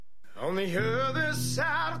On the other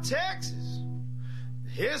side of Texas,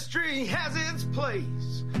 history has its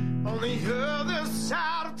place. On the other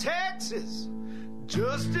side of Texas,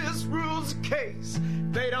 justice rules the case.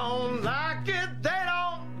 They don't like it, they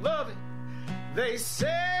don't love it. They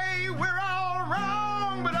say we're all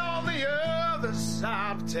wrong, but on the other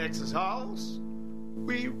side of Texas, Hoss,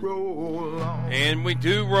 we roll along. And we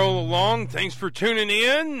do roll along. Thanks for tuning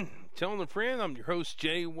in. Telling a friend, I'm your host,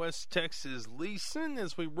 Jay West Texas Leeson.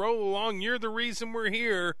 As we roll along, you're the reason we're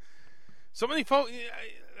here. So many folks,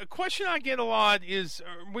 a question I get a lot is,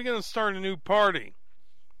 are we going to start a new party?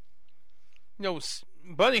 You know,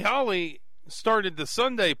 Buddy Holly started the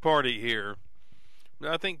Sunday party here. But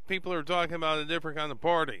I think people are talking about a different kind of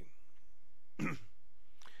party.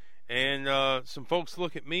 And some folks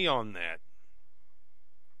look at me on that.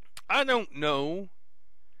 I don't know.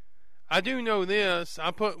 I do know this.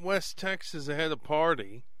 I put West Texas ahead of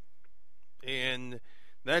party. And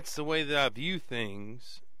that's the way that I view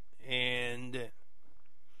things. And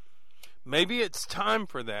maybe it's time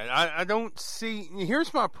for that. I don't see.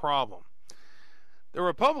 Here's my problem. The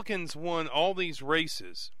Republicans won all these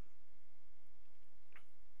races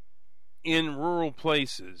in rural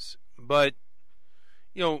places. But,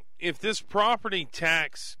 you know, if this property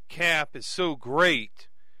tax cap is so great,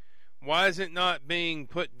 why is it not being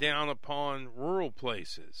put down upon rural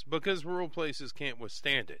places? Because rural places can't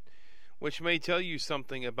withstand it, which may tell you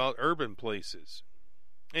something about urban places.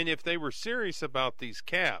 And if they were serious about these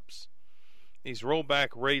caps, these rollback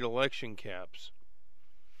rate election caps,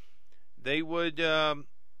 they would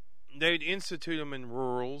they'd institute them in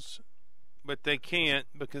rurals, but they can't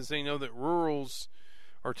because they know that rurals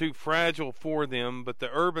are too fragile for them, but the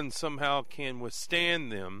urban somehow can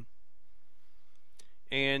withstand them.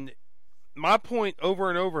 And my point over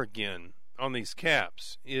and over again on these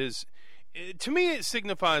caps is, to me, it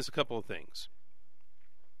signifies a couple of things.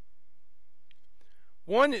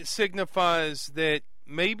 One, it signifies that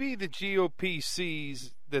maybe the GOP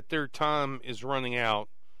sees that their time is running out,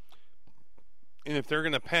 and if they're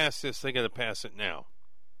going to pass this, they got to pass it now.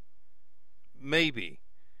 Maybe.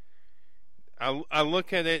 I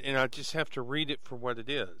look at it and I just have to read it for what it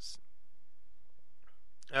is.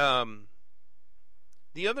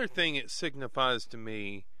 The other thing it signifies to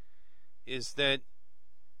me is that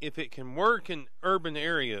if it can work in urban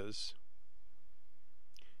areas,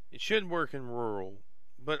 it should work in rural.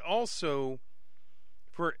 But also,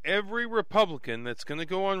 for every Republican that's going to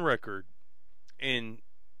go on record and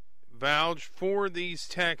vouch for these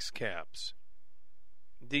tax caps,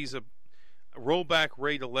 these rollback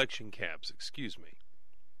rate election caps,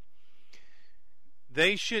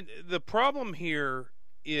 they should. The problem here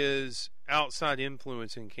is outside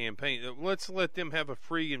influence in campaign. Let's let them have a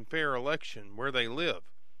free and fair election where they live.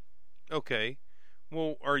 Okay,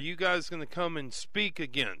 well, are you guys going to come and speak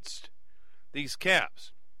against these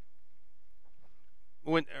caps?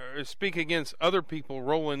 Or speak against other people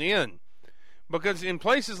rolling in? Because in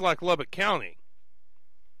places like Lubbock County,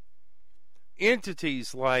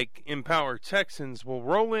 entities like Empower Texans will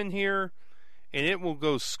roll in here and it will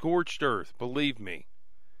go scorched earth, believe me.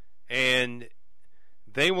 And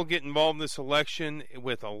they will get involved in this election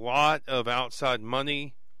with a lot of outside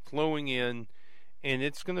money flowing in, and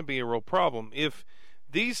it's going to be a real problem. If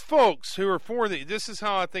these folks who are for this is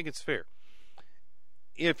how I think it's fair.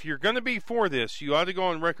 If you're going to be for this, you ought to go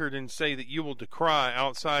on record and say that you will decry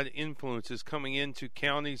outside influences coming into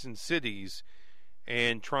counties and cities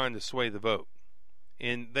and trying to sway the vote.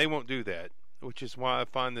 And they won't do that, which is why I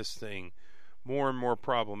find this thing more and more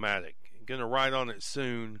problematic. I'm going to write on it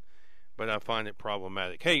soon, but I find it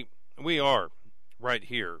problematic. Hey, we are right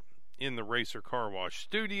here in the Racer Car Wash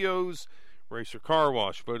studios. Racer Car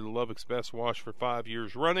Wash, voted Lubbock's best wash for 5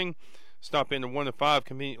 years running. Stop into one of 5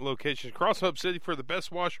 convenient locations across Hub City for the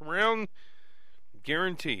best wash around.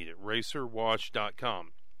 Guaranteed at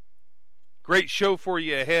racerwash.com. Great show for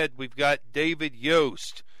you ahead. We've got David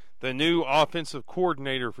Yost, the new offensive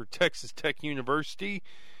coordinator for Texas Tech University.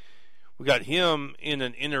 We got him in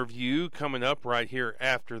an interview coming up right here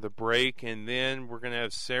after the break, and then we're going to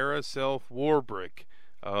have Sarah Self-Warbrick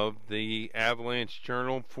of the Avalanche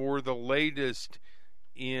Journal for the latest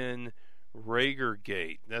in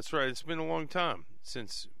Ragergate. That's right, it's been a long time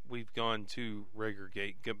since we've gone to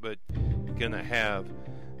Ragergate, but going to have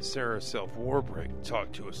Sarah Self-Warbrick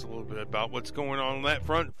talk to us a little bit about what's going on that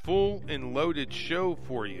front. Full and loaded show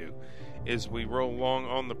for you as we roll along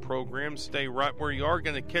on the program. Stay right where you are.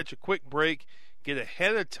 Going to catch a quick break, get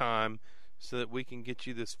ahead of time so that we can get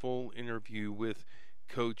you this full interview with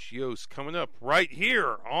Coach Yost coming up right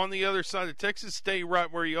here on the other side of Texas. Stay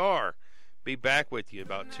right where you are. Be back with you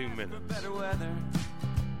about 2 minutes.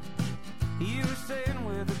 You were saying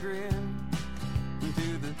with a grin,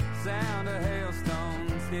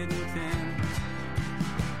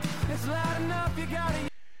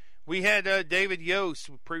 We had David Yost.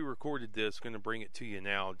 We pre-recorded this. Going to bring it to you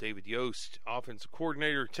now. David Yost, offensive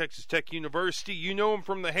coordinator at Texas Tech University. You know him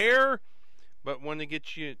from the hair, but want to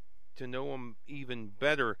get you to know him even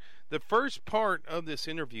better. The first part of this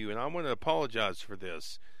interview, and I want to apologize for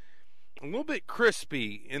this, a little bit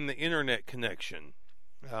crispy in the internet connection,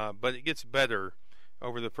 but it gets better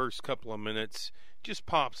over the first couple of minutes. Just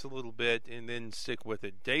pops a little bit, and then stick with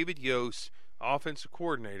it. David Yost, offensive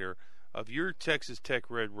coordinator of your Texas Tech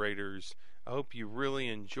Red Raiders. I hope you really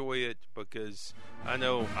enjoy it, because I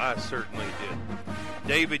know I certainly did.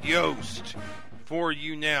 David Yost, for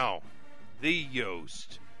you now, the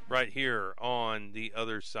Yost, right here on the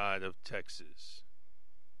other side of Texas.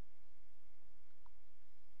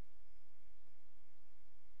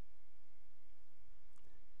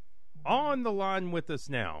 On the line with us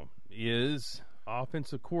now is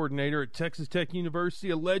offensive coordinator at Texas Tech University,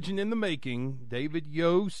 a legend in the making, David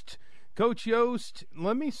Yost. Coach Yost,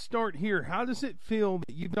 let me start here. How does it feel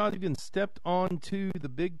that you've not even stepped onto the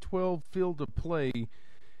Big 12 field of play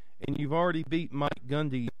and you've already beat Mike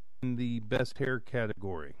Gundy in the best hair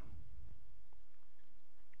category?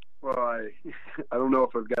 Well, I don't know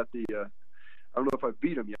if I've got the I don't know if I've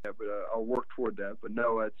beat him yet, but I'll work toward that. But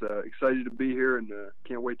no, it's excited to be here, and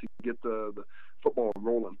can't wait to get the football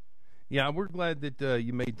rolling. Yeah, we're glad that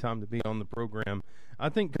you made time to be on the program. I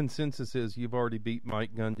think consensus is you've already beat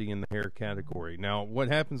Mike Gundy in the hair category. Now, what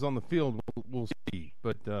happens on the field, we'll see,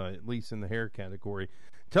 but at least in the hair category.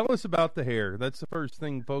 Tell us about the hair. That's the first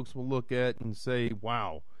thing folks will look at and say,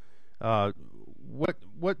 wow.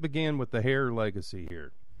 What began with the hair legacy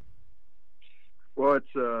here? Well,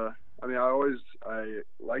 it's I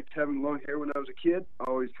liked having long hair when I was a kid. I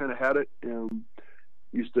always kind of had it, and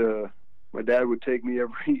my dad would take me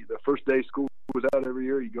the first day school was out every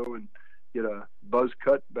year. He'd go and get a buzz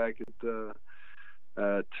cut back at the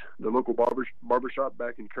local barbershop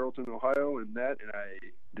back in Carrollton, Ohio, and I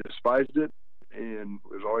despised it and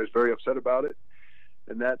was always very upset about it.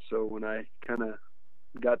 So when I kind of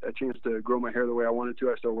got a chance to grow my hair the way I wanted to,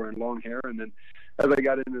 I started wearing long hair. And then as I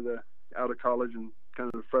got out of college and kind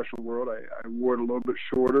of the freshman world, I wore it a little bit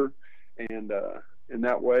shorter, and in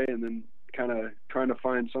that way, and then kind of trying to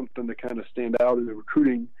find something to kind of stand out in the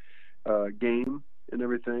recruiting game and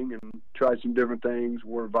everything, and tried some different things.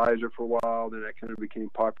 Wore a visor for a while, then I kind of became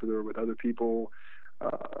popular with other people,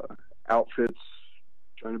 outfits,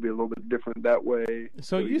 trying to be a little bit different that way.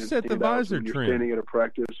 So you set the visor trend. Standing at a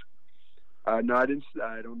practice. No, I didn't.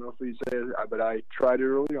 I don't know if he said it, but I tried it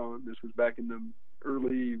early on. This was back in the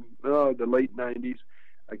the late 90s.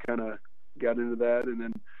 I kind of got into that, and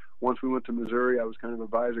then once we went to Missouri, I was kind of a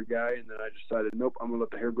visor guy, and then I decided, nope, I'm going to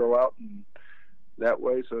let the hair grow out, and that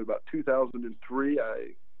way. So about 2003, I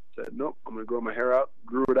said, nope, I'm going to grow my hair out,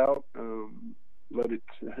 grew it out,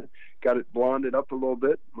 got it blonded up a little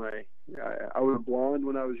bit. I was blonde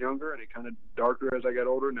when I was younger, and it kind of darker as I got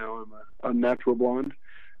older. Now I'm a unnatural blonde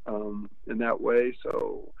in that way,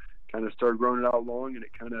 so kind of started growing it out long, and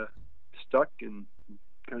it kind of stuck and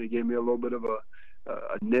kind of gave me a little bit of a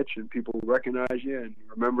niche, and people recognize you and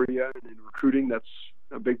remember you. And in recruiting, that's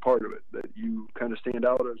a big part of it, that you kind of stand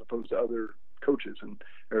out as opposed to other coaches and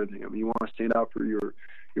everything. I mean, you want to stand out for your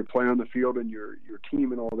play on the field and your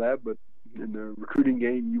team and all that, but in the recruiting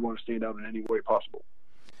game, you want to stand out in any way possible.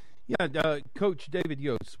 Yeah, Coach David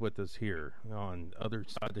Yost with us here on the other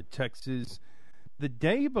side of Texas. The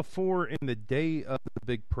day before and the day of the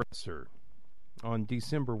big presser on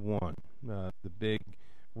December 1, the big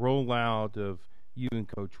rollout of you and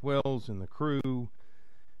Coach Wells and the crew,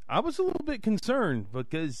 I was a little bit concerned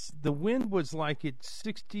because the wind was like at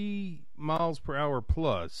 60 miles per hour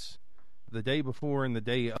plus the day before and the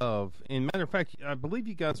day of. And matter of fact, I believe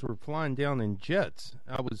you guys were flying down in jets.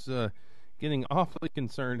 I was getting awfully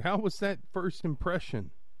concerned. How was that first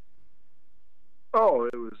impression? Oh,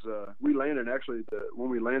 it was. We landed actually. When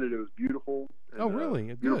we landed, it was beautiful. And, oh,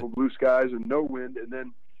 really? Beautiful blue skies and no wind. And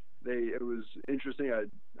then it was interesting.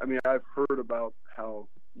 I mean, I've heard about how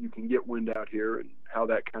you can get wind out here and how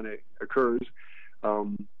that kind of occurs.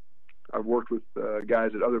 I've worked with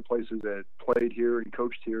guys at other places that played here and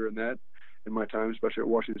coached here and that in my time, especially at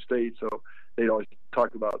Washington State. So they'd always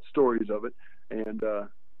talk about stories of it. And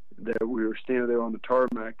that we were standing there on the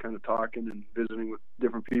tarmac kind of talking and visiting with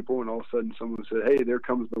different people, and all of a sudden someone said, "Hey, there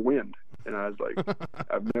comes the wind." And I was like,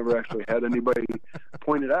 I've never actually had anybody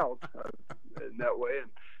point it out in that way,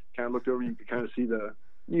 and kind of looked over, and you could kind of see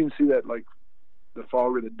that like the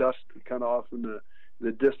fog or the dust kind of off in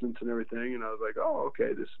the distance and everything. And I was like, oh,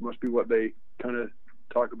 okay, this must be what they kind of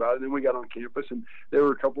talk about. And then we got on campus, and there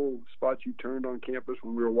were a couple spots you turned on campus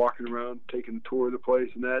when we were walking around taking a tour of the place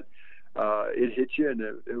and that. it hit you, and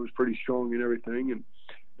it was pretty strong and everything, and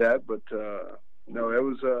that. But no, it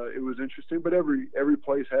was interesting. But every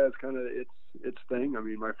place has kind of its thing. I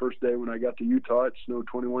mean, my first day when I got to Utah, it snowed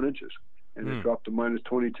 21 inches, and it dropped to minus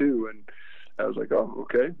 22, and I was like, oh,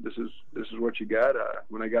 okay, this is what you got.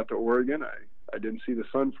 When I got to Oregon, I didn't see the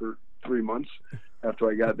sun for 3 months after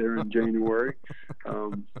I got there in January,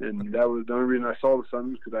 and that was the only reason I saw the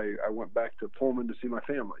sun, because I went back to Pullman to see my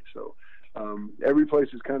family. So every place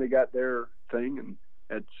has kind of got their thing, and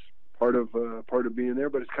it's part of being there,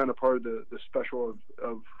 but it's kind of part of the special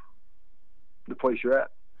of the place you're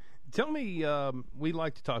at. Tell me, we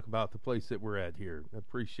like to talk about the place that we're at here. I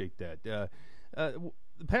appreciate that.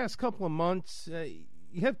 The past couple of months,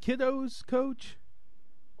 you have kiddos, Coach?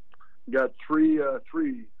 Got three.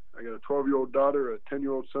 I got a 12-year-old daughter, a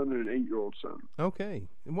 10-year-old son, and an 8-year-old son. Okay.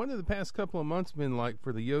 And what have the past couple of months been like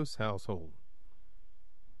for the Yost household?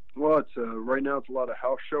 Well, it's right now it's a lot of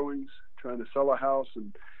house showings, trying to sell a house,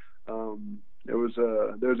 and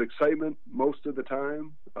there's excitement most of the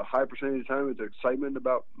time. A high percentage of the time, it's excitement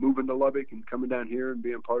about moving to Lubbock and coming down here and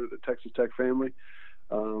being part of the Texas Tech family.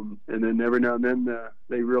 And then every now and then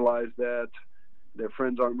they realize that their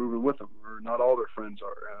friends aren't moving with them, or not all their friends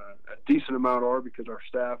are. A decent amount are, because our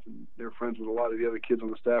staff, and they're friends with a lot of the other kids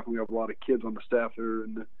on the staff, and we have a lot of kids on the staff that are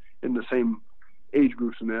in the same age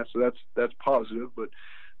groups and that. So that's positive, but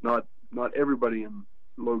not everybody in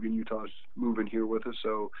Logan, Utah is moving here with us.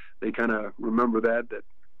 So they kind of remember that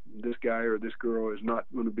this guy or this girl is not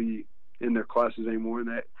going to be in their classes anymore,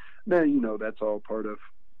 and then that's all part of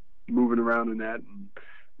moving around in that, and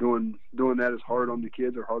doing that is hard on the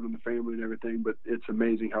kids or hard on the family and everything, but it's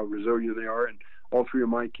amazing how resilient they are. And all three of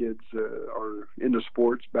my kids are into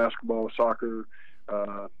sports: basketball, soccer.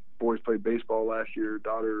 Boys played baseball last year.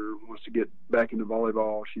 Daughter wants to get back into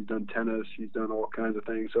volleyball. She's done tennis. She's done all kinds of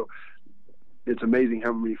things. So it's amazing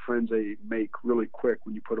how many friends they make really quick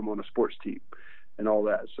when you put them on a sports team and all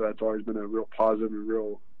that. So that's always been a real positive and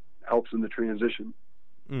real helps in the transition.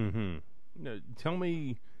 Mm-hmm. Now, tell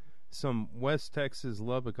me some West Texas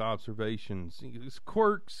Lubbock observations,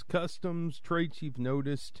 quirks, customs, traits you've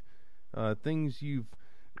noticed, things you've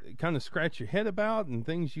kind of scratched your head about, and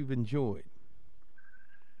things you've enjoyed.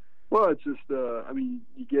 Well, it's just, you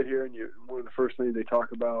get here and one of the first things they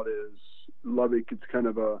talk about is Lubbock. It's kind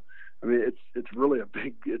of it's really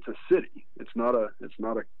it's a city. It's not a,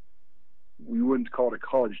 we wouldn't call it a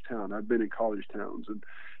college town. I've been in college towns,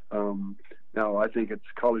 and now I think it's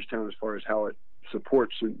college town as far as how it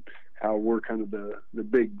supports and how we're kind of the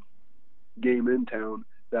big game in town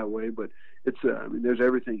that way. But it's there's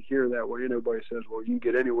everything here that way, and everybody says, well, you can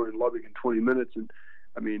get anywhere in Lubbock in 20 minutes, and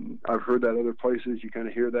I've heard that other places you kind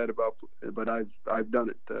of hear that about, but I've done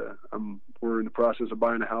it. We're in the process of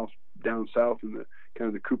buying a house down south in the kind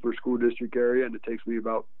of the Cooper School District area, and it takes me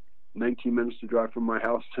about 19 minutes to drive from my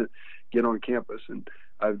house to get on campus. And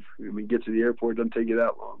get to the airport, it doesn't take you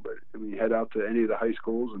that long, but you head out to any of the high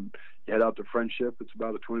schools and you head out to Friendship, it's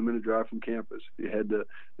about a 20-minute drive from campus. If you head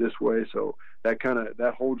this way, so that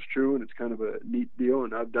holds true, and it's kind of a neat deal.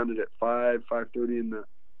 And I've done it at 5:30 in the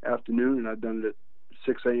afternoon, and I've done it at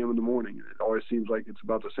 6 a.m. in the morning. And it always seems like it's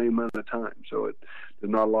about the same amount of time. So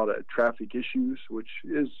there's not a lot of traffic issues, which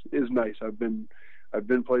is nice. I've been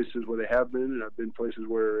places where they have been, and I've been places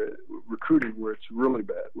where recruiting where it's really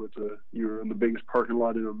bad. You're in the biggest parking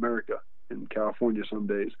lot in America, in California some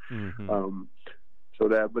days. Mm-hmm.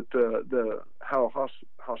 But how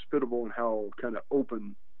hospitable and how kind of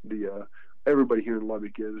open everybody here in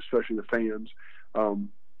Lubbock is, especially the fans,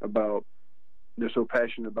 about. They're so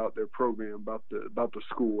passionate about their program, about the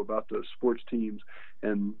school, about the sports teams,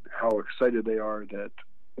 and how excited they are that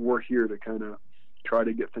we're here to kind of try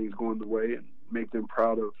to get things going the way and make them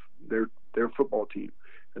proud of their football team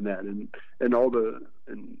and that, and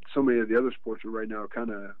so many of the other sports are right now kind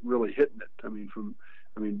of really hitting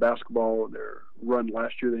it. Basketball, their run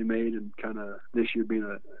last year they made, and kind of this year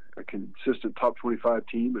being a consistent top 25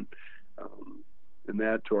 team, and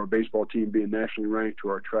that, to our baseball team being nationally ranked, to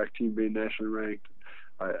our track team being nationally ranked.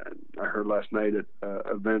 I heard last night at an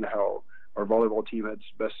event how our volleyball team had its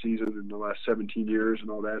best season in the last 17 years and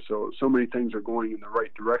all that. So many things are going in the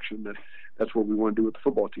right direction. That's what we want to do with the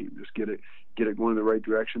football team. Just get it going in the right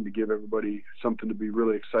direction to give everybody something to be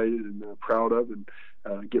really excited and proud of, and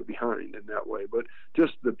get behind in that way. But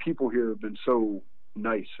just the people here have been so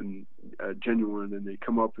nice and genuine, and they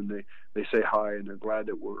come up and they say hi, and they're glad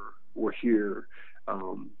that we're here,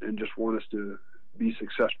 and just want us to be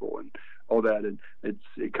successful and all that. And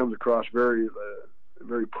it comes across very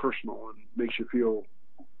very personal and makes you feel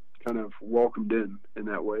kind of welcomed in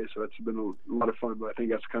that way. So it's been a lot of fun, but I think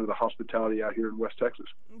that's kind of the hospitality out here in West Texas.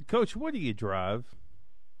 Coach, what do you drive?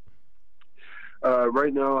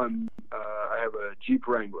 Right now, I have a Jeep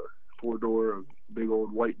Wrangler, 4-door, a big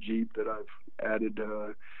old white Jeep that I've added.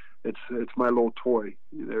 It's my little toy.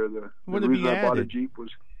 The reason I bought a Jeep was,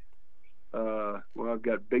 well, I've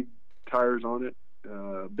got big tires on it,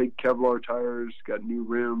 big Kevlar tires, got new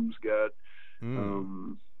rims, got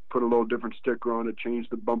put a little different sticker on it, changed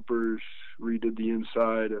the bumpers, redid the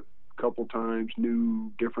inside a couple times,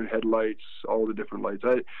 new different headlights, all the different lights.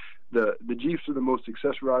 The Jeeps are the most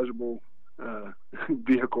accessorizable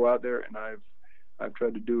vehicle out there, and I've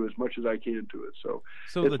tried to do as much as I can to it. So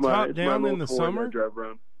the top down in the summer? I drive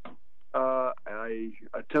around. I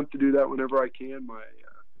attempt to do that whenever I can.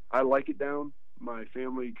 I like it down. My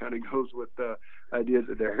family kind of goes with the idea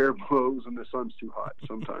that their hair blows and the sun's too hot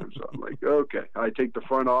sometimes. So I'm like, okay. I take the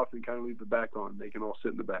front off and kind of leave the back on. They can all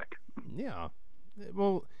sit in the back. Yeah.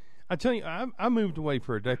 Well, I tell you, I moved away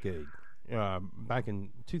for a decade back in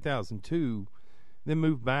 2002, then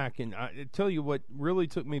moved back. And I tell you what really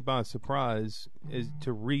took me by surprise is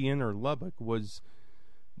to re-enter Lubbock was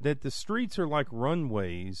that the streets are like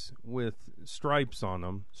runways with stripes on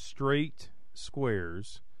them, straight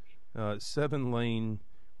squares, 7-lane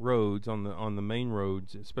roads on the main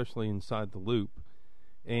roads, especially inside the loop.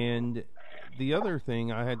 And the other thing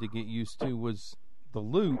I had to get used to was the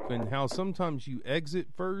loop and how sometimes you exit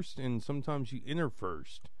first and sometimes you enter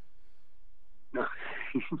first.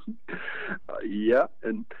 Yeah,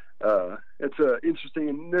 and it's interesting.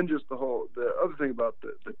 And then just the other thing about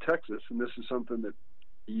the Texas, and this is something that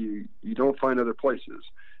you don't find other places.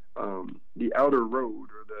 The outer road,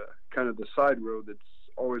 or the kind of the side road that's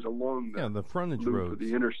always along the frontage loop roads, of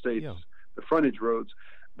the interstates, the frontage roads.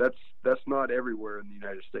 That's not everywhere in the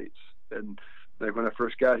United States. And like when I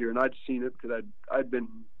first got here, and I'd seen it because I'd been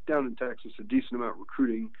down in Texas a decent amount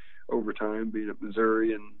recruiting over time, being at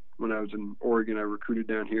Missouri, and when I was in Oregon, I recruited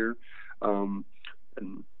down here, and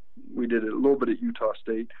we did a little bit at Utah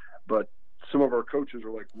State. But some of our coaches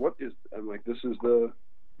were like, "What is?" I'm like, "This is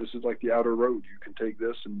like the outer road. You can take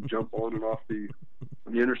this and jump on and off the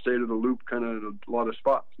interstate or the loop, kind of a lot of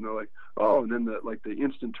spots." And they're like, "Oh," and then the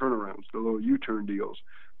instant turnarounds, the little U-turn deals.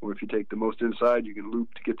 Or if you take the most inside, you can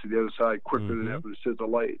loop to get to the other side quicker than that, but it says the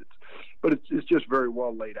light. But it's just very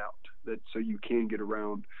well laid out, that so you can get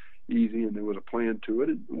around easy, and there was a plan to it.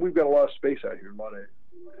 And we've got a lot of space out here, a lot of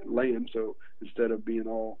land, so instead of being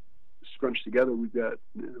all scrunched together, we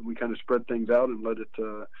kind of spread things out and let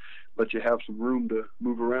you have some room to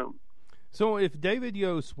move around. So if David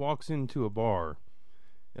Yost walks into a bar,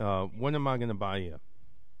 what am I going to buy you?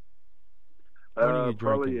 What are you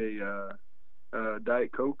probably drinking? a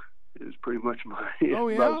Diet Coke is pretty much my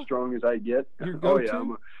about as strong as I get. Your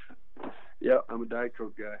go-to? I'm a Diet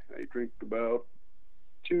Coke guy. I drink about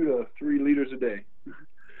 2 to 3 liters a day.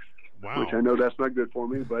 Wow. Which I know that's not good for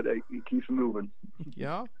me, but it keeps me moving.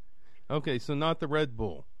 Yeah. Okay, so not the Red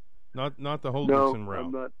Bull, not the Holgerson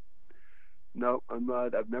route. I'm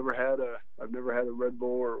not. I've never had a Red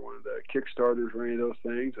Bull or one of the Kickstarters or any of those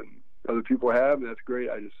things, and other people have, and that's great.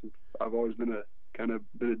 I've always been a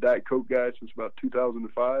Diet Coke guy since about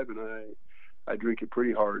 2005, and I drink it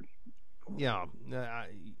pretty hard. Yeah,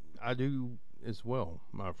 I do as well,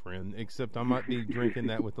 my friend, except I might be drinking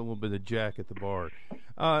that with a little bit of Jack at the bar.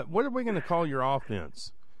 What are we going to call your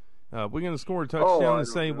offense? We're going to score a touchdown and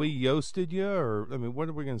say we Yosted you, or what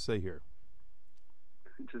are we going to say here?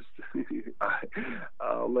 Just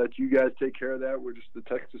I'll let you guys take care of that. We're just the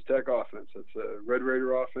Texas Tech offense. That's Red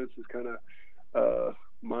Raider offense is kind of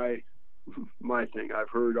my thing. I've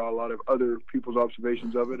heard a lot of other people's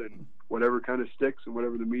observations of it, and whatever kind of sticks and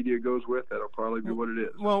whatever the media goes with, that'll probably be what it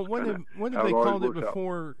is. Well, what have they called it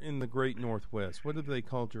before in the Great Northwest? What have they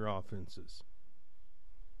called your offenses?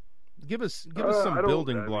 Give us some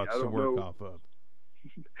building blocks to work off of.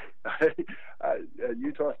 At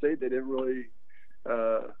Utah State, they didn't really.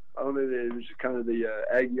 I don't think it was just kind of the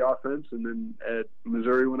Aggie offense, and then at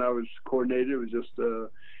Missouri when I was coordinator, it was just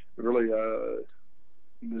really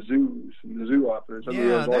Mizzou offense.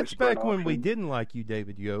 Yeah, that's back when we didn't like you,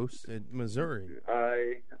 David Yost, at Missouri.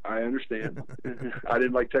 I understand. I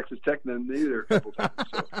didn't like Texas Tech then either a couple times.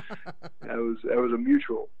 So that was a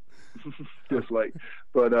mutual dislike.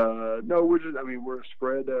 But no, we're a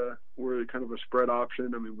spread. We're kind of a spread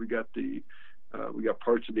option. We got we got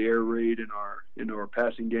parts of the air raid in our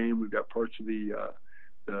passing game. We've got parts of the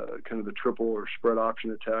kind of the triple or spread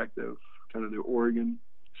option attack, the kind of the Oregon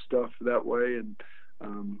stuff that way, and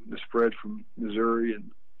the spread from Missouri,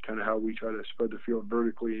 and kind of how we try to spread the field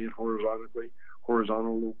vertically and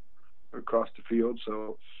horizontal across the field.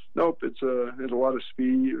 So nope, there's a lot of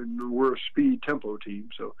speed, and we're a speed tempo team.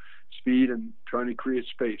 So speed and trying to create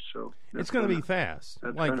space. So it's going to be fast.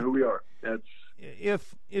 That's kind of who we are.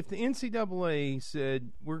 if the NCAA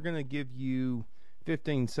said we're going to give you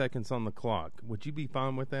 15 seconds on the clock, would you be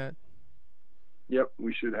fine with that? Yep,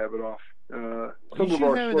 we should have it off. Some of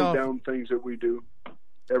our slow down things that we do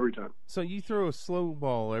every time. So you throw a slow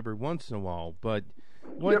ball every once in a while, but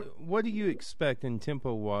what do you expect in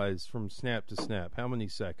tempo wise from snap to snap? How many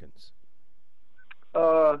seconds?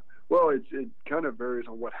 Well, it kind of varies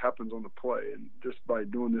on what happens on the play, and just by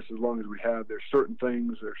doing this as long as we have, there's certain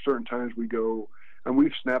times we go, and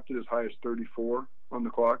we've snapped it as high as 34 on the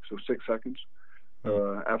clock, so 6 seconds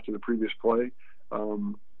after the previous play,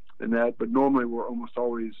 but normally we're almost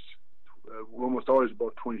always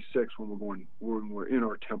above 26 when we're in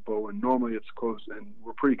our tempo, and normally it's close, and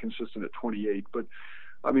we're pretty consistent at 28. But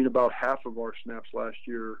I mean, about half of our snaps last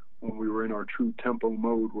year when we were in our true tempo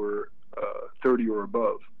mode were 30 or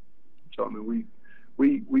above. So I mean,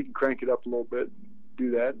 we can crank it up a little bit, and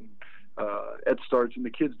do that, and it starts, and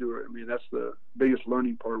the kids do it. I mean, that's the biggest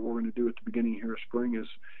learning part we're going to do at the beginning here of spring is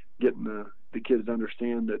getting the kids to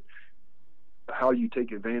understand that how you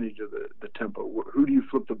take advantage of the tempo. Who do you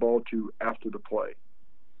flip the ball to after the play?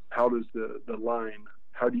 How does the line?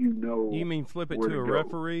 How do you know? You mean flip it to a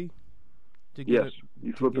referee? Yes,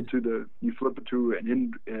 you flip it to the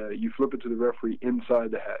referee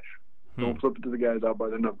inside the hash. Don't flip it to the guys out by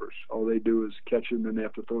the numbers. All they do is catch it, and then they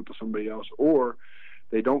have to throw it to somebody else, or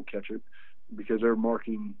they don't catch it because they're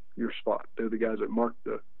marking your spot. They're the guys that mark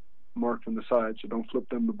from the side, so don't flip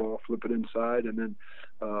them the ball. Flip it inside, and then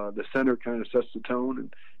the center kind of sets the tone,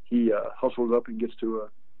 and he hustles up and gets to a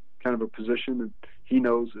kind of a position, and he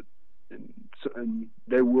knows it. And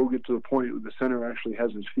they will get to the point where the center actually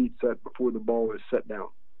has his feet set before the ball is set down.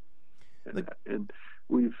 And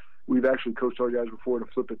we've actually coached our guys before to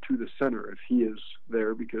flip it to the center if he is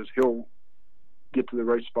there, because he'll get to the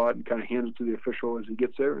right spot and kind of hand it to the official as he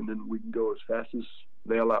gets there, and then we can go as fast as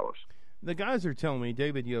they allow us. The guys are telling me,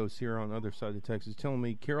 David Yost here on the other side of Texas, telling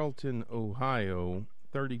me Carrollton, Ohio,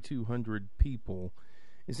 3,200 people.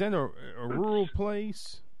 Is that a rural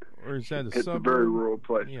place, or is that a suburb? It's a very rural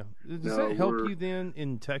place. Yeah. Does that help you then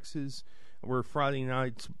in Texas, where Friday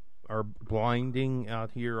nights are blinding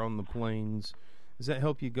out here on the plains? Does that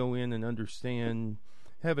help you go in and understand,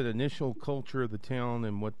 have an initial culture of the town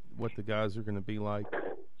and what the guys are going to be like?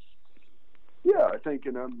 Yeah, I think,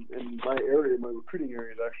 and I'm in my area, my recruiting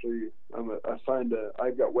area is actually, I'm assigned to,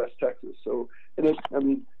 I've got West Texas. So, there's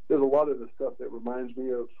a lot of the stuff that reminds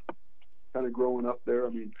me of kind of growing up there.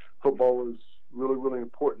 I mean, football was really, really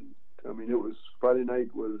important. I mean, it was Friday night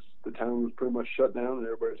the town was pretty much shut down and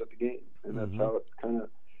everybody was at the game. And that's how it kind of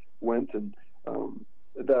went. And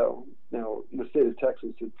now in the state of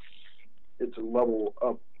Texas, it's a level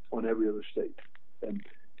up on every other state. And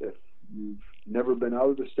if you've never been out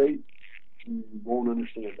of the state, you won't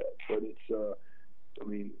understand that. But it's,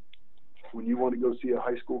 when you want to go see a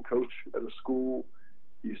high school coach at a school,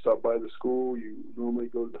 you stop by the school, you normally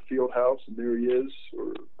go to the field house, and there he is.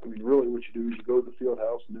 Or, really what you do is you go to the field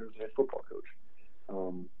house, and there's a head football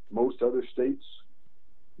coach. Most other states,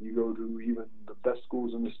 you go to even the best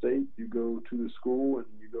schools in the state, you go to the school, and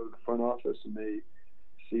you go to the front office, and they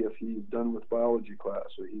see if he's done with biology class,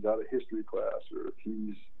 or he's out of history class, or if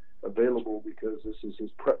he's available because this is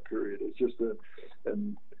his prep period. It's just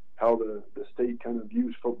and how the state kind of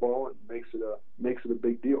views football and makes it a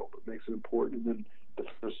big deal, but makes it important. And then the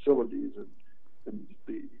facilities and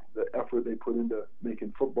the effort they put into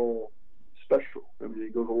making football special.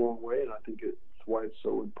 It goes a long way, and I think it's why it's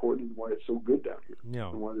so important and why it's so good down here. Yeah.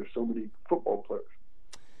 And why there's so many football players.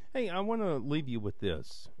 Hey, I want to leave you with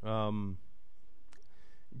this.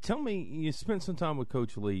 Tell me, you spent some time with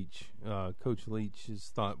Coach Leach. Coach Leach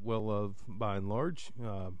is thought well of by and large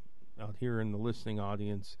out here in the listening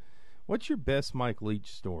audience. What's your best Mike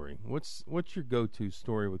Leach story? What's your go-to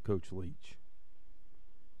story with Coach Leach?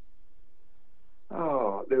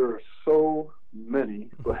 Oh, there are so many,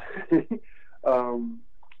 but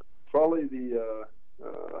probably the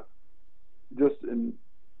just in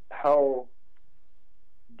how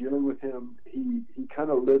dealing with him, he kind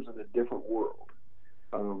of lives in a different world.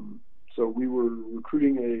 So we were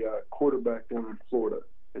recruiting a quarterback down in Florida,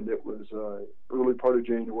 and it was early part of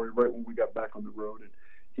January, right when we got back on the road. And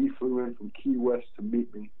he flew in from Key West to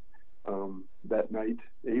meet me that night.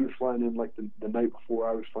 He was flying in like the night before.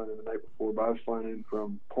 I was flying in the night before, but I was flying in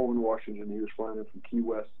from Pullman, Washington. He was flying in from Key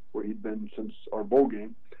West, where he'd been since our bowl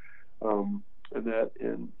game. And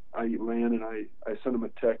I land, and I sent him a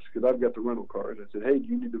text because I've got the rental car. And I said, hey, do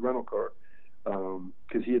you need the rental car?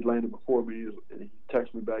 Because he had landed before me, and he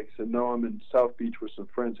texted me back. He said, no, I'm in South Beach with some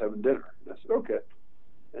friends having dinner. And I said, okay.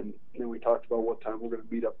 And then we talked about what time we're going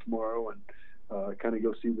to meet up tomorrow and kind of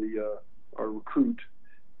go see our recruit.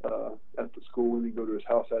 at the school and then go to his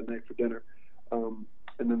house that night for dinner. And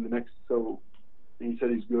then so he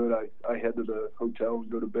said he's good. I head to the hotel and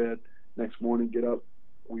go to bed. Next morning, get up.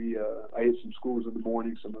 I hit some schools in the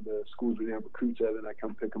morning, some of the schools we didn't have recruits at, and I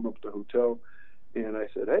come pick him up at the hotel. And I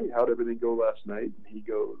said, hey, how'd everything go last night? And he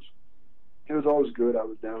goes, it was always good. I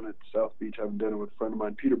was down at South Beach having dinner with a friend of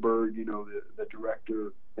mine, Peter Berg, the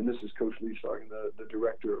director, and this is Coach Leach talking, the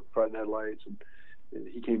director of Friday Night Lights, and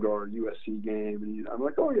he came to our USC game, and I'm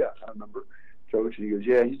like, oh, yeah, I remember Coach. And he goes,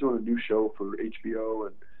 yeah, he's doing a new show for HBO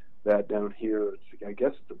and that down here. I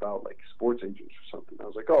guess it's about, like, sports agents or something. I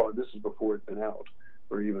was like, oh, and this is before it'd been out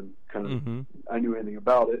or even kind of I knew anything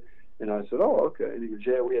about it. And I said, oh, okay. And he goes,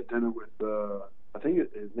 yeah, we had dinner with, I think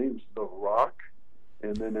his name's The Rock.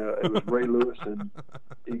 And then it was Ray Lewis, and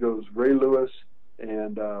he goes, Ray Lewis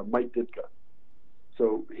and Mike Ditka.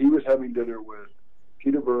 So he was having dinner with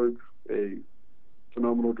Peter Berg, a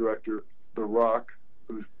phenomenal director, The Rock,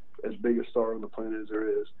 who's as big a star on the planet as there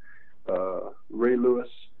is, Ray Lewis,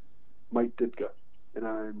 Mike Ditka. And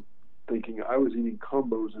I'm thinking I was eating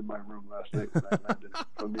combos in my room last night when I landed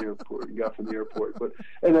from the airport and got from the airport.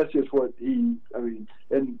 And that's just what and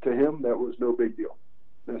to him, that was no big deal.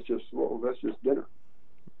 That's just dinner.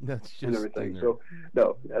 That's just and everything. dinner. So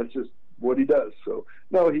no, that's just what he does. So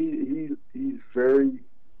no, he is a very,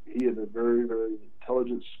 very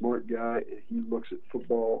intelligent, smart guy. He looks at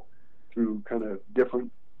football through kind of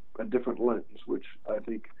a different lens, which I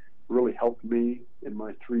think really helped me in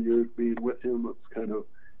my 3 years being with him, of kind of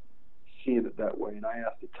seeing it that way. And I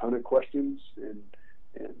asked a ton of questions and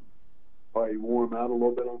probably wore him out a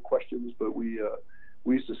little bit on questions, but we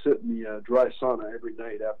used to sit in the dry sauna every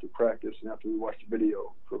night after practice and after we watched the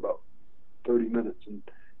video for about 30 minutes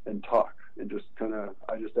and talk and just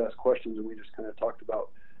I just asked questions and we just kind of talked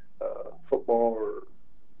about football or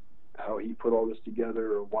how he put all this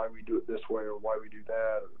together or why we do it this way or why we do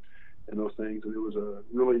that and those things. And it was a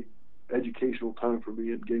really educational time for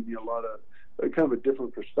me and gave me a lot of kind of a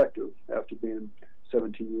different perspective after being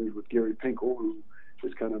 17 years with Gary Pinkel, who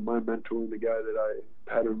is kind of my mentor and the guy that I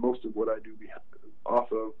pattern most of what I do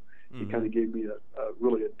off of. He kind of gave me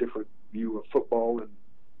really a different view of football and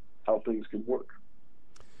how things can work.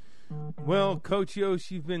 Well, Coach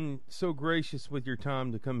Yost, you've been so gracious with your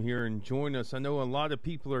time to come here and join us. I know a lot of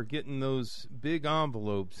people are getting those big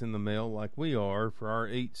envelopes in the mail like we are for our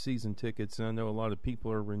 8 season tickets, and I know a lot of people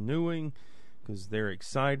are renewing because they're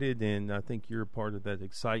excited, and I think you're a part of that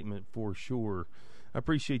excitement for sure. I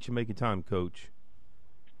appreciate you making time, Coach.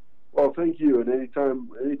 Well, thank you. And anytime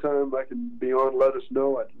I can be on, let us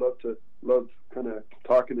know. I'd love kind of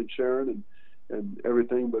talking and sharing and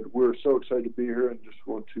everything. But we're so excited to be here and just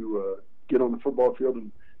want to get on the football field and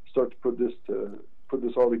start to put this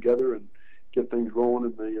all together and get things rolling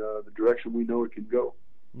in the direction we know it can go.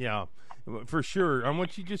 Yeah, for sure. I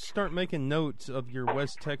want you to just start making notes of your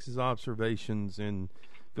West Texas observations, and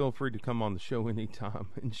feel free to come on the show anytime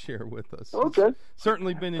and share with us. Okay. It's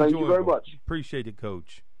certainly been enjoyable. Thank you very much. Appreciate it,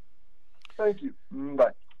 Coach. Thank you.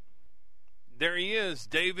 Bye. There he is,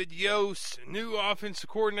 David Yost, new offensive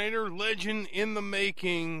coordinator, legend in the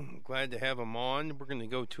making. Glad to have him on. We're going to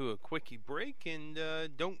go to a quickie break, and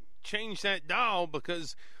don't change that dial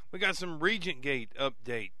because we got some Regent Gate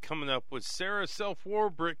update coming up with Sarah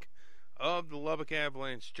Self-Warbrick of the Lubbock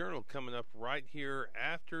Avalanche Journal coming up right here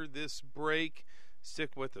after this break.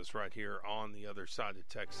 Stick with us right here on the other side of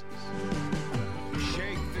Texas.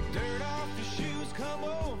 Shake the dirt off your shoes, come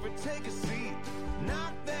over, take a seat.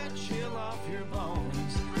 Knock that chill off your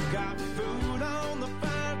bones. Got food on the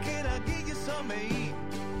fire, can I get you some to eat?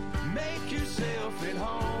 Make yourself at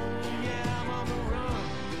home, yeah, I'm on the run.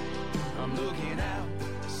 I'm looking out,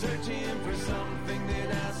 searching for something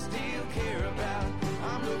that I still care about.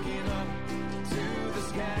 I'm looking up to the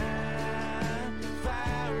sky.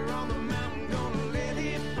 Fire on the mountain, gonna let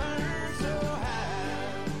it burn so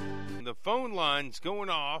high. The phone line's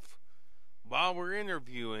going off while we're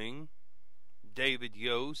interviewing David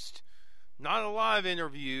Yost. Not a live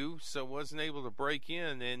interview, so wasn't able to break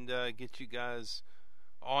in and get you guys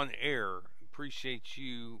on air. Appreciate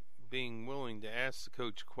you being willing to ask the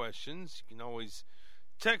coach questions. You can always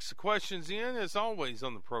text the questions in, as always,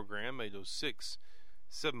 on the program,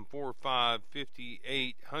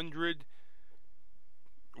 806-745-5800.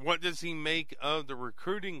 What does he make of the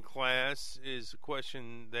recruiting class is a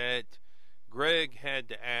question that Greg had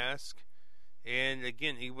to ask. And,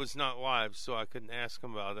 again, he was not live, so I couldn't ask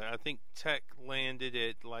him about it. I think Tech landed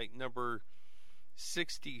at, like, number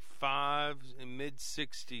 65,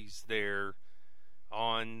 mid-60s there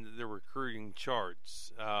on the recruiting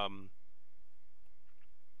charts. I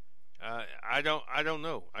don't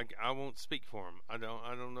know. I won't speak for him. I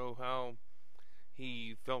don't know how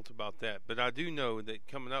he felt about that. But I do know that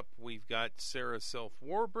coming up, we've got Sarah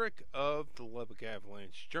Self-Warbrick of the Lubbock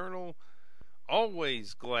Avalanche Journal.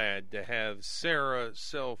 Always glad to have Sarah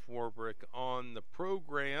Self-Warbrick on the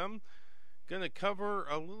program. Going to cover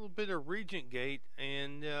a little bit of Regent Gate.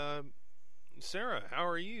 And Sarah, how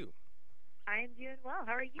are you? I'm doing well.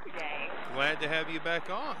 How are you today? Glad to have you back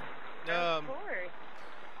on. Of course.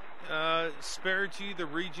 Spared you the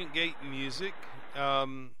Regent Gate music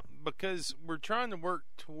because we're trying to work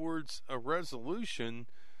towards a resolution.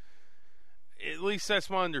 At least that's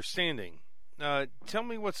my understanding. Tell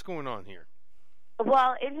me what's going on here.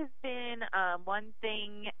 Well, it has been one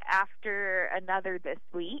thing after another this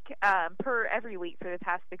week, per every week for the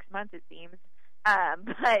past 6 months, it seems.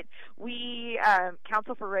 But we,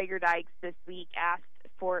 Council for Rager Dykes this week asked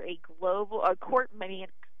for a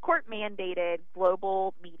court-mandated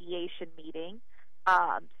global mediation meeting.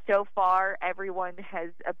 So far, everyone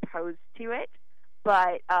has opposed to it,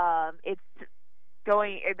 but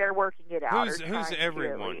they're working it out. Who's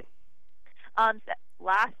everyone?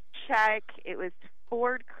 Last check, it was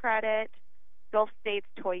Ford Credit, Gulf States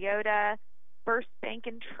Toyota, First Bank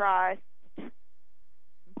and Trust. I'm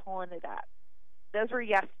pulling it up. Those were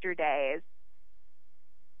yesterday's.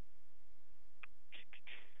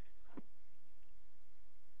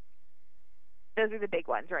 Those are the big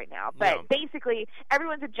ones right now. But basically,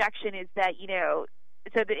 everyone's objection is that, so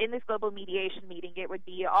that in this global mediation meeting, it would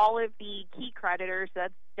be all of the key creditors,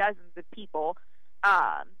 that's dozens of people,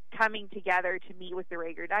 coming together to meet with the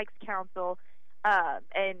Rager Dykes Council.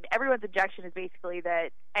 And everyone's objection is basically that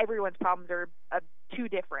everyone's problems are too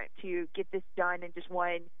different to get this done in just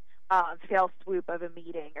one fail swoop of a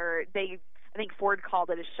meeting. Or I think Ford called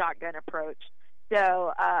it a shotgun approach.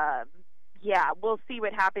 So, we'll see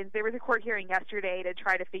what happens. There was a court hearing yesterday to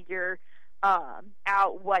try to figure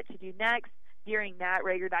out what to do next. During that,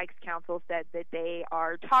 Rager Dykes Council said that they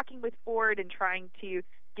are talking with Ford and trying to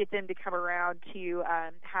get them to come around to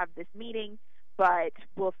have this meeting, but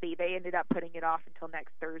we'll see. They ended up putting it off until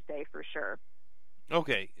next Thursday for sure.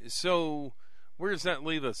 Okay, so where does that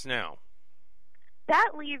leave us now?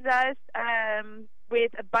 That leaves us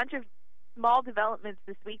with a bunch of small developments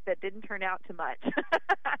this week that didn't turn out to much.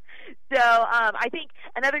 So I think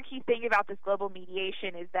another key thing about this global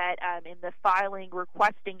mediation is that in the filing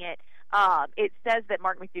requesting it, it says that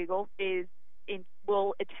Mark McDougall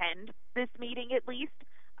will attend this meeting at least.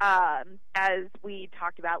 As we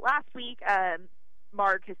talked about last week,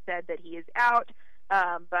 Mark has said that he is out,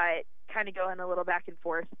 but kind of going a little back and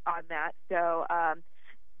forth on that. So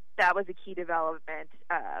that was a key development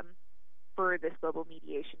for this global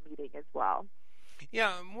mediation meeting as well.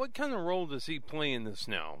 Yeah, what kind of role does he play in this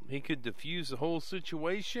now? He could diffuse the whole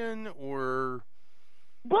situation, or?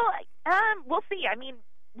 Well, we'll see. I mean,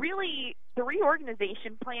 really, the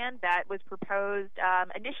reorganization plan that was proposed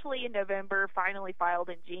initially in November, finally filed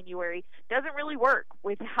in January, doesn't really work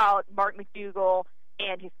without Mark McDougall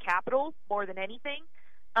and his capital more than anything.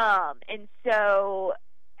 And so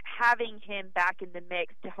having him back in the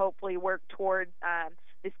mix to hopefully work towards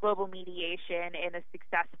this global mediation and a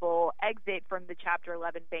successful exit from the Chapter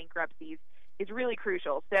 11 bankruptcies is really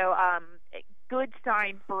crucial. So good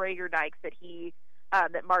sign for Rager Dykes that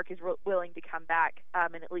that Mark is willing to come back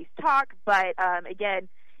and at least talk. But again,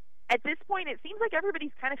 at this point, it seems like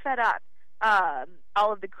everybody's kind of fed up.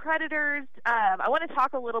 All of the creditors. I want to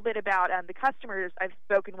talk a little bit about the customers I've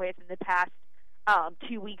spoken with in the past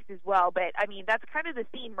 2 weeks as well. But I mean, that's kind of the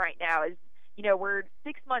theme right now. Is we're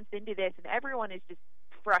 6 months into this, and everyone is just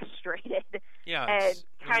frustrated and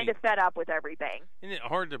kind of fed up with everything. Isn't it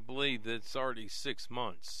hard to believe that it's already 6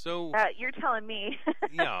 months? So you're telling me.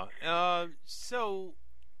 Yeah. So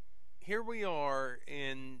here we are,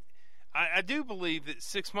 and I do believe that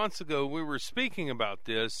 6 months ago we were speaking about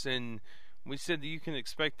this, and we said that you can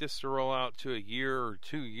expect this to roll out to a year or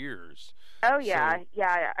 2 years. Oh yeah,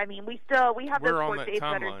 yeah. I mean, we have those court dates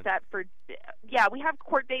that are set for. Yeah, we have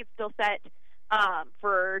court dates still set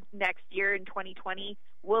for next year in 2020.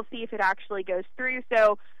 We'll see if it actually goes through.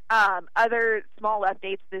 So other small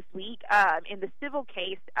updates this week. In the civil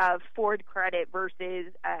case of Ford Credit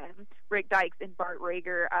versus Rick Dykes and Bart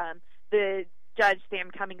Rager, the Judge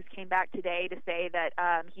Sam Cummings came back today to say that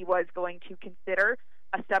he was going to consider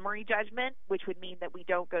a summary judgment, which would mean that we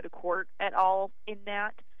don't go to court at all in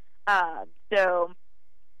that. So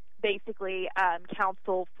basically,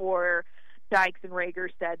 counsel for Dykes and Rager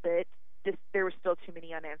said that there were still too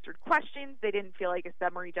many unanswered questions. They didn't feel like a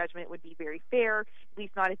summary judgment would be very fair, at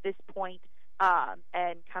least not at this point.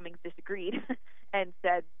 And Cummings disagreed and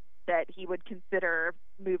said that he would consider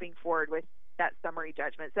moving forward with that summary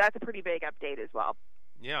judgment. So that's a pretty big update as well.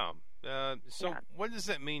 Yeah. What does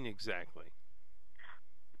that mean exactly?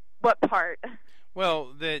 What part?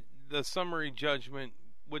 Well, that the summary judgment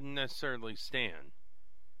wouldn't necessarily stand.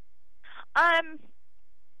 That's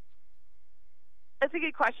a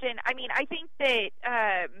good question. I mean, I think that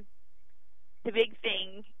the big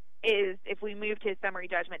thing is if we move to summary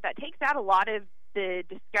judgment, that takes out a lot of the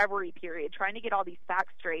discovery period, trying to get all these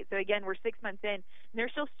facts straight. So again, we're 6 months in, and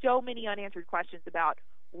there's still so many unanswered questions about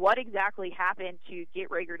what exactly happened to get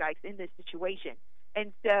Rager Dykes in this situation.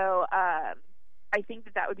 And so I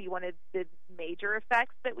think that would be one of the major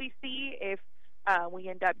effects that we see if we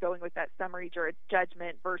end up going with that summary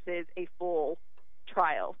judgment versus a full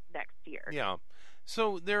trial next year. Yeah.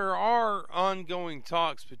 So there are ongoing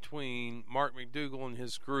talks between Mark McDougall and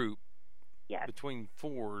his group, yes, between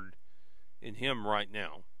Ford and him right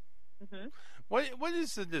now. Mm-hmm. What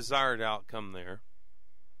is the desired outcome there?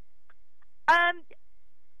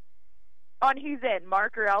 On whose end,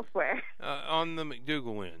 Mark or elsewhere? On the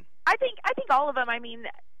McDougall end. I think all of them. I mean,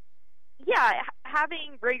 yeah,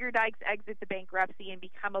 having Rager Dykes exit the bankruptcy and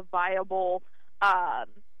become a viable,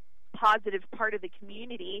 positive part of the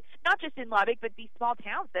community, not just in Lubbock, but these small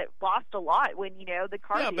towns that lost a lot when, the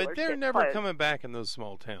car dealerships but they're never closed. coming back in those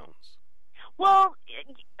small towns. Well,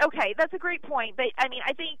 okay, that's a great point. But, I mean,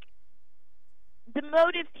 I think the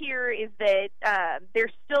motive here is that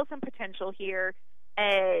there's still some potential here,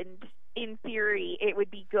 and in theory, it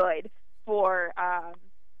would be good for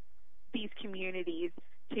these communities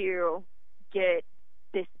to get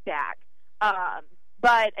this back.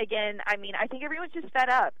 But again, I mean, I think everyone's just fed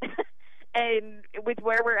up, and with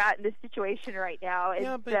where we're at in this situation right now,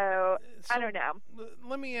 and so I don't know.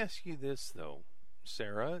 Let me ask you this though,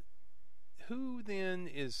 Sarah: who then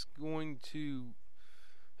is who's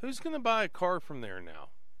going to buy a car from there now?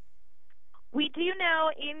 We do know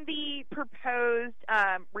in the proposed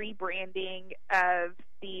rebranding of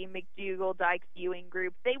the McDougall Dykes Viewing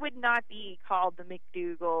Group, they would not be called the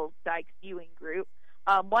McDougall Dykes Viewing Group.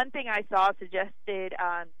 One thing I saw suggested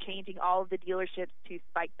changing all of the dealerships to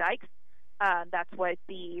Spike Dykes. That's what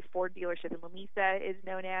the Ford dealership in Lamesa is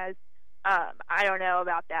known as. I don't know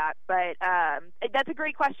about that, but that's a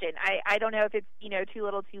great question. I don't know if it's too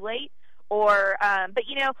little too late, or but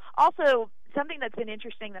also something that's been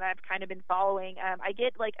interesting that I've kind of been following. I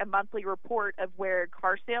get like a monthly report of where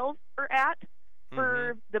car sales are at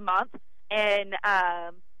for the month, and I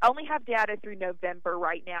only have data through November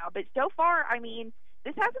right now. But so far, I mean,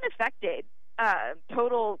 this hasn't affected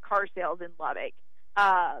total car sales in Lubbock.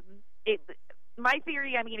 My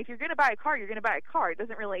theory, I mean, if you're going to buy a car, you're going to buy a car. It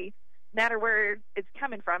doesn't really matter where it's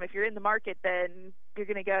coming from. If you're in the market, then you're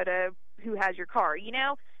going to go to who has your car,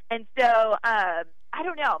 And so I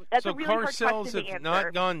don't know. That's a really hard question to answer. So car sales have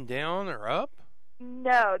not gone down or up?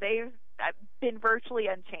 No, they've been virtually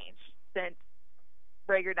unchanged since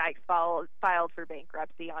Rager Dykes filed for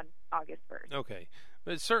bankruptcy on August 1st. Okay.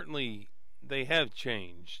 But certainly they have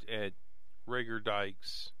changed at Rager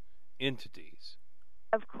Dykes entities.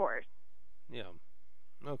 Of course. Yeah.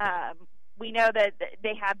 Okay. We know that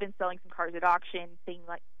they have been selling some cars at auction,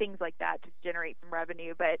 things like that, to generate some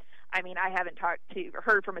revenue. But I mean, I haven't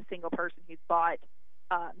heard from a single person who's bought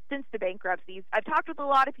since the bankruptcies. I've talked with a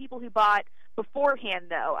lot of people who bought beforehand,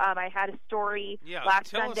 though. I had a story last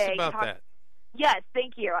Sunday. Tell us about that. Yes,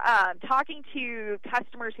 thank you. Talking to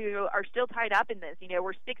customers who are still tied up in this.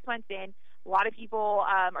 We're 6 months in. A lot of people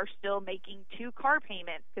are still making 2 car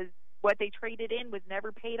payments because what they traded in was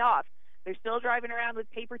never paid off. They're still driving around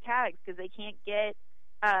with paper tags because they can't get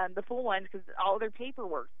the full ones because all their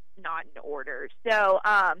paperwork's not in order. So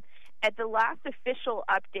at the last official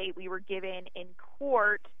update we were given in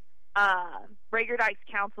court, Rager Dykes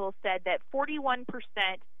Counsel said that 41%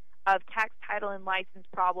 of tax, title, and license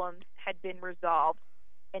problems had been resolved,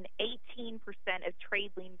 and 18% of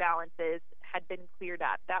trade lien balances had been cleared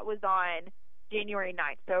up. That was on January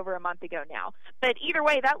 9th, so over a month ago now. But either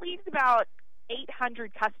way, that leaves about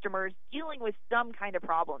 800 customers dealing with some kind of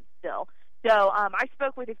problem still. So I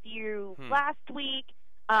spoke with a few last week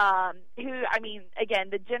who, I mean,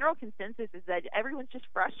 again, the general consensus is that everyone's just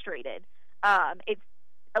frustrated. It's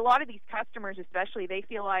a lot of these customers especially, they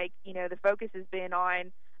feel like, the focus has been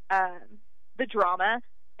on the drama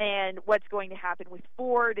and what's going to happen with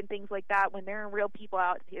Ford and things like that when there are real people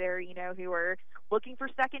out there, who are looking for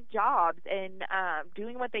second jobs and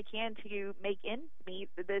doing what they can to make ends meet.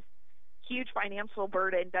 This huge financial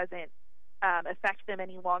burden doesn't affect them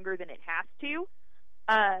any longer than it has to.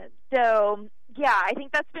 So, yeah, I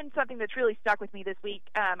think that's been something that's really stuck with me this week.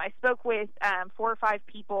 I spoke with 4 or 5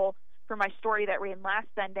 people for my story that ran last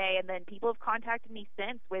Sunday, and then people have contacted me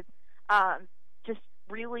since with just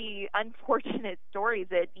really unfortunate stories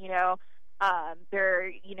that,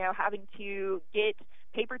 they're, having to get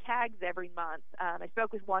paper tags every month. I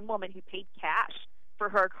spoke with one woman who paid cash for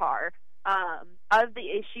her car. Of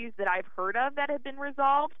the issues that I've heard of that have been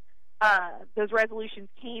resolved, those resolutions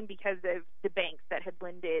came because of the banks that had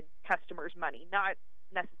lended customers money, not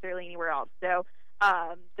necessarily anywhere else. So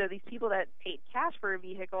these people that paid cash for a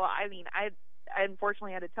vehicle, I mean, I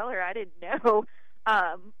unfortunately had to tell her I didn't know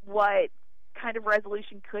what kind of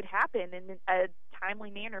resolution could happen in a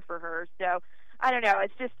timely manner for her. So I don't know.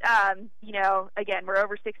 It's just, again, we're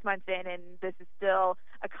over 6 months in, and this is still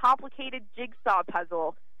a complicated jigsaw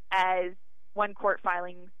puzzle, as one court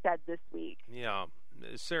filing said this week. Yeah.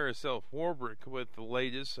 Sarah Self-Warbrick with the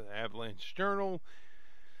latest Avalanche Journal.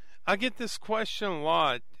 I get this question a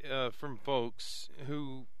lot from folks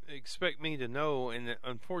who expect me to know, and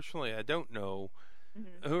unfortunately I don't know,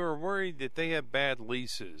 who are worried that they have bad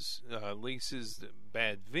leases.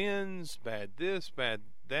 Bad VINs, bad this, bad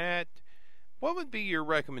that. What would be your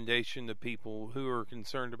recommendation to people who are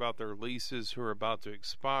concerned about their leases who are about to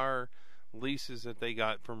expire, leases that they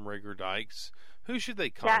got from Rager Dykes? Who should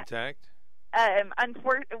they contact?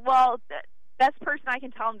 The best person I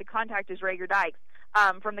can tell them to contact is Rager Dykes.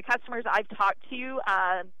 From the customers I've talked to,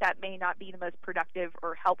 that may not be the most productive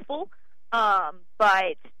or helpful,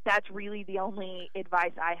 but that's really the only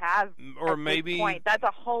advice I have. Or at maybe this point. That's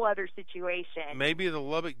a whole other situation. Maybe the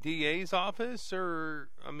Lubbock DA's office, or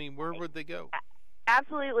where would they go?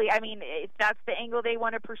 Absolutely. I mean, if that's the angle they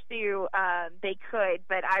want to pursue, they could.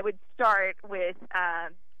 But I would start with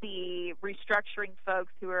the restructuring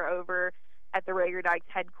folks who are over at the Rager Dykes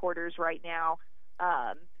headquarters right now,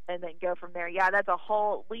 and then go from there. Yeah,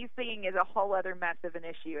 leasing is a whole other mess of an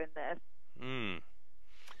issue in this.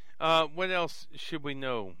 What else should we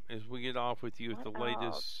know as we get off with you with the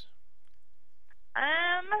latest?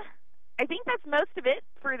 I think that's most of it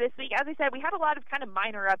for this week. As I said, we had a lot of kind of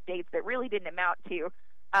minor updates that really didn't amount to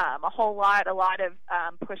a whole lot. A lot of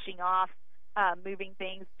pushing off, moving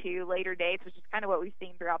things to later dates, which is kind of what we've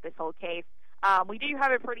seen throughout this whole case. We do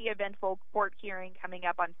have a pretty eventful court hearing coming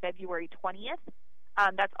up on February 20th.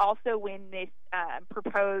 That's also when this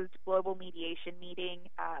proposed global mediation meeting,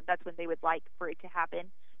 that's when they would like for it to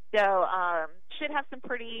happen. So should have some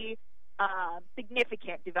pretty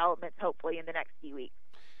significant developments, hopefully, in the next few weeks.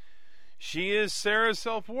 She is Sarah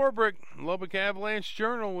Self-Warbrick, Lubbock Avalanche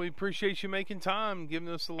Journal. We appreciate you making time, giving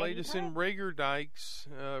us the latest in Rager Dykes,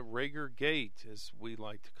 Rager Gate, as we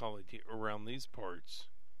like to call it around these parts.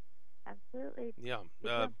 Absolutely. Yeah.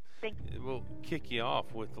 Thank you. We'll kick you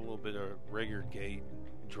off with a little bit of Rager Gate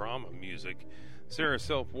drama music. Sarah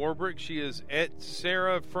Self-Warbrick, she is at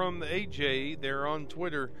Sarah from the AJ there on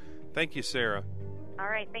Twitter. Thank you, Sarah. All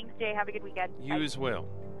right. Thanks, Jay. Have a good weekend. You Bye. as well.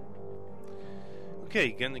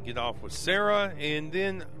 Okay, going to get off with Sarah, and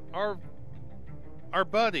then our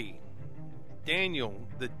buddy, Daniel,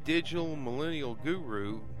 the digital millennial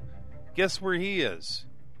guru. Guess where he is?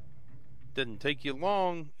 Doesn't take you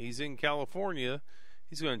long. He's in California.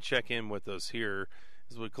 He's going to check in with us here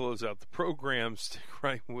as we close out the program. Stick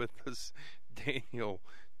right with us. Daniel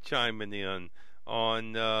chiming in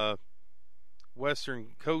on Western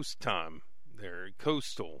Coast time there,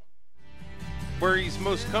 coastal, where he's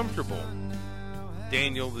most comfortable.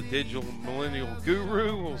 Daniel, the digital millennial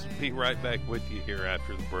guru, will be right back with you here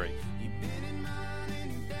after the break.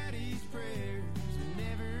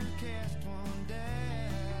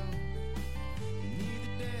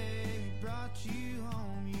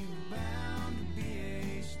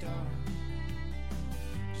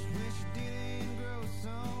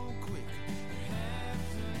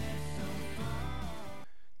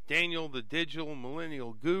 Daniel, the digital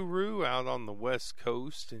millennial guru, out on the West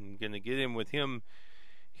Coast, and going to get in with him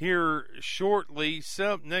here shortly.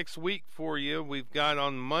 So next week for you, we've got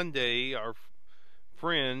on Monday our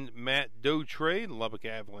friend Matt Dautre, Lubbock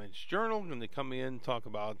Avalanche Journal, going to come in and talk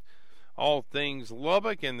about all things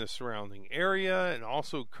Lubbock and the surrounding area, and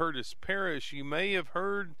also Curtis Parrish. You may have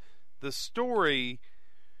heard the story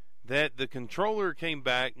that the controller came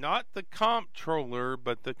back, not the comptroller,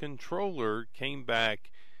 but the controller came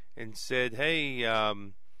back and said, hey,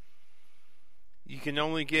 you can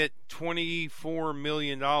only get $24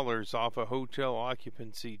 million off of hotel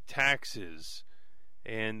occupancy taxes.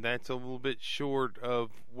 And that's a little bit short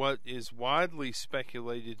of what is widely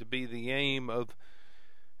speculated to be the aim of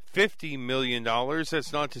 $50 million.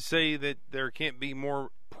 That's not to say that there can't be more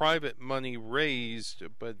private money raised,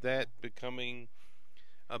 but that becoming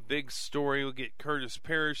a big story. We'll get Curtis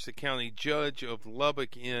Parrish, the county judge of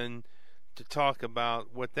Lubbock, in to talk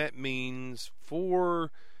about what that means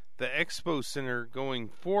for the Expo Center going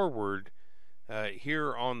forward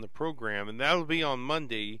here on the program. And that'll be on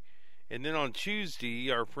Monday. And then on Tuesday,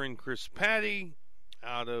 our friend Chris Patty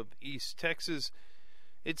out of East Texas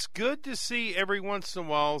It's good to see every once in a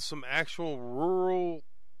while some actual rural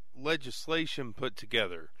legislation put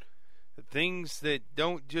together. Things that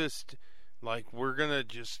don't just, like, we're going to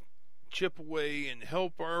just chip away and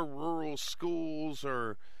help our rural schools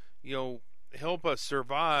or, help us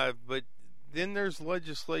survive, but then there's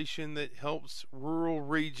legislation that helps rural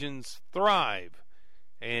regions thrive.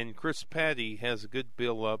 And Chris Patty has a good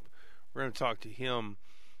bill up. We're going to talk to him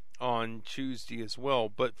on Tuesday as well.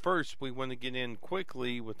 But first, we want to get in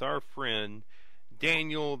quickly with our friend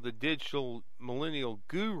Daniel, the digital millennial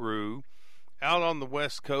guru, out on the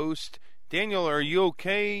West Coast. Daniel, are you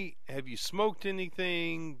okay? Have you smoked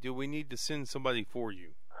anything? Do we need to send somebody for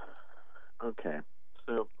you? Okay,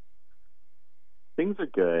 so things are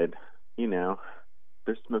good.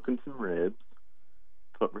 They're smoking some ribs.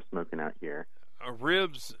 That's what we're smoking out here.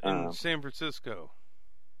 Ribs in San Francisco.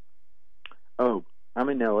 Oh, I'm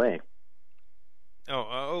in L.A.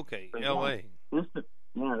 Oh, okay, So, L.A. There's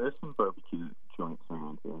some barbecue joints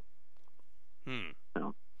around here.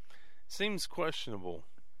 So, Seems questionable.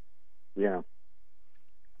 yeah.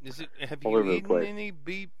 Is it? Have All you over the eaten place. any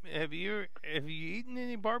beef? Have you eaten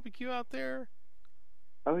any barbecue out there?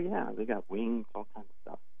 Oh, yeah, they got wings, all kinds of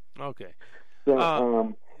stuff. Okay.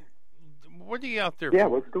 So, What are you out there yeah, for?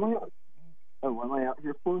 what's going on? Oh, what am I out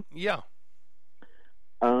here for? Yeah.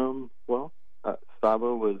 Well,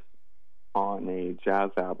 Saba was on a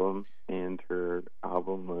jazz album, and her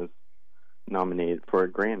album was nominated for a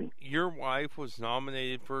Grammy. Your wife was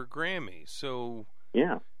nominated for a Grammy, so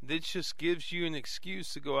Yeah. this just gives you an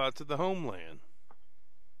excuse to go out to the homeland.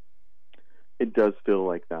 It does feel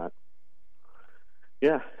like that.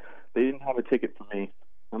 Yeah, they didn't have a ticket for me.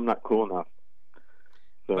 I'm not cool enough.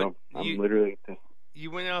 So But I'm literally just,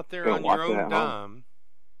 You went out there Gonna on your watch it own at dime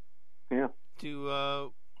yeah.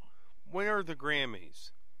 to when are the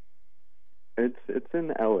Grammys? It's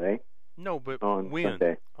in L.A. No, but on when?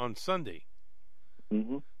 Sunday. On Sunday.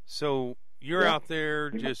 Mm-hmm. So you're Yeah. out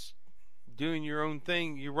there Yeah. just doing your own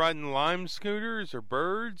thing. You riding Lime scooters or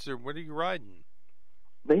birds or what are you riding?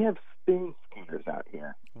 They have spin scooters out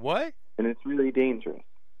here, What? and it's really dangerous.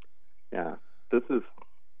 Yeah,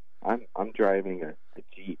 I'm driving a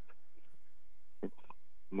Jeep. It's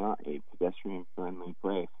not a pedestrian friendly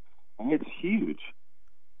place, and it's huge.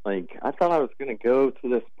 Like, I thought I was gonna go to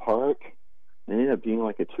this park, and it ended up being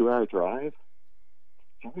like a 2-hour drive.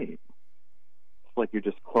 It's giant. It's like you're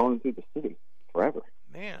just crawling through the city forever.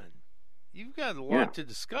 Man, you've got a lot Yeah. to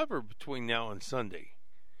discover between now and Sunday.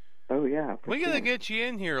 Oh yeah, for We got to sure. get you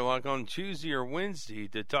in here like on Tuesday or Wednesday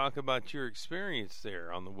to talk about your experience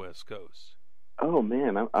there on the West Coast. Oh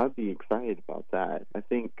man, I'd be excited about that. I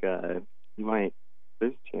think you might.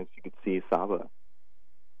 There's a chance you could see Saba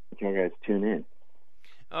if you guys tune in.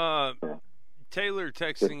 Uh, Yeah. Taylor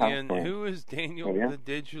Just texting have in, fun. who is Daniel, Oh, yeah? the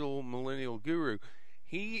digital millennial guru?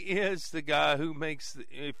 He is the guy who makes,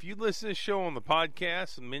 if you listen to the show on the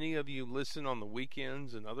podcast, and many of you listen on the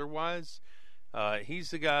weekends and otherwise, he's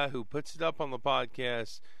the guy who puts it up on the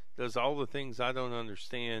podcast, does all the things I don't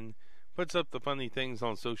understand, puts up the funny things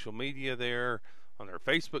on social media there, on our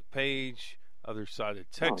Facebook page, Other Side of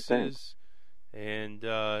thanks. Texas, and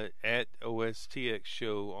at OSTX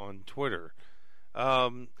Show on Twitter.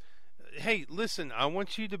 Hey, listen, I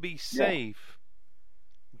want you to be safe.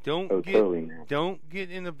 Don't Oh, get totally, man. don't get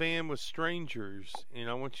in a van with strangers, and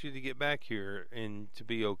I want you to get back here and to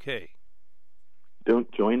be okay.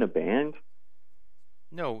 Don't join a band.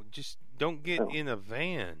 No, just don't get Oh. in a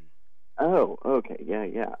van. Oh, okay,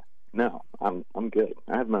 yeah. No, I'm good.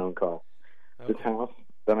 I have my own car. This Okay. house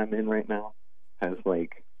that I'm in right now has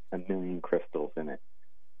like 1 million crystals in it.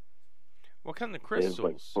 What kind of It is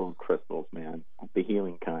like crystals? full of crystals, man. The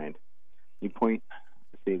healing kind. You point.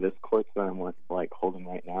 See this quartz that I'm like holding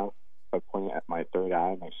right now. If I point it at my third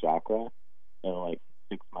eye, my chakra, it'll like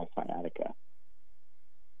fix my sciatica.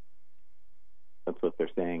 That's what they're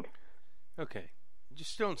saying. Okay,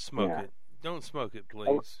 just don't smoke Yeah. it. Don't smoke it,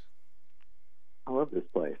 please. I love this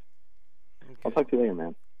place. I'll Okay. talk to you later,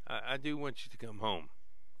 man. I do want you to come home.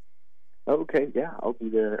 Okay, yeah, I'll be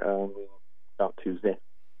there about Tuesday.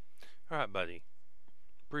 All right, buddy.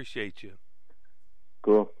 Appreciate you.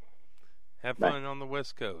 Cool. Have Bye. fun on the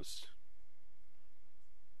West Coast.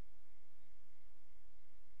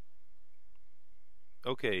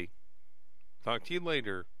 Okay. Talk to you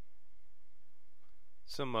later.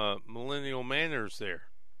 Some millennial manners there.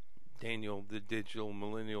 Daniel, the digital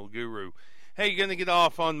millennial guru. Hey, you're going to get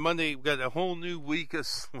off on Monday. We've got a whole new week of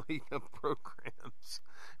slate of programs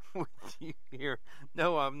with you here.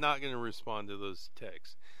 No, I'm not going to respond to those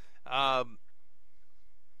texts. A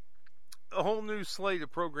whole new slate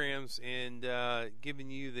of programs and giving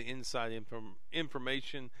you the inside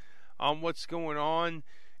information on what's going on.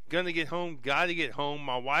 Gonna get home, gotta get home.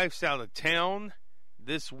 My wife's out of town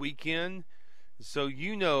this weekend, so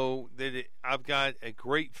you know that I've got a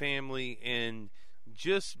great family and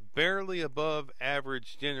just barely above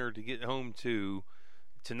average dinner to get home to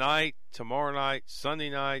tonight, tomorrow night, Sunday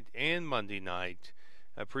night, and Monday night.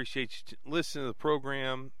 I appreciate you listening to the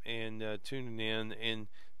program and tuning in and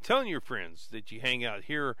telling your friends that you hang out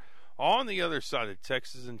here on the other side of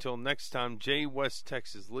Texas. Until next time, Jay West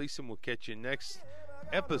Texas Leeson will catch you next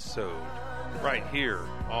episode right here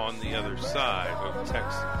on the other side of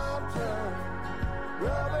Texas.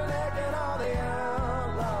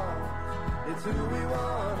 It's who we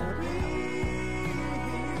want to be.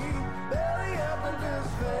 Belly up and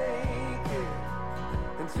just fake it.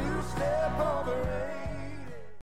 And two-step over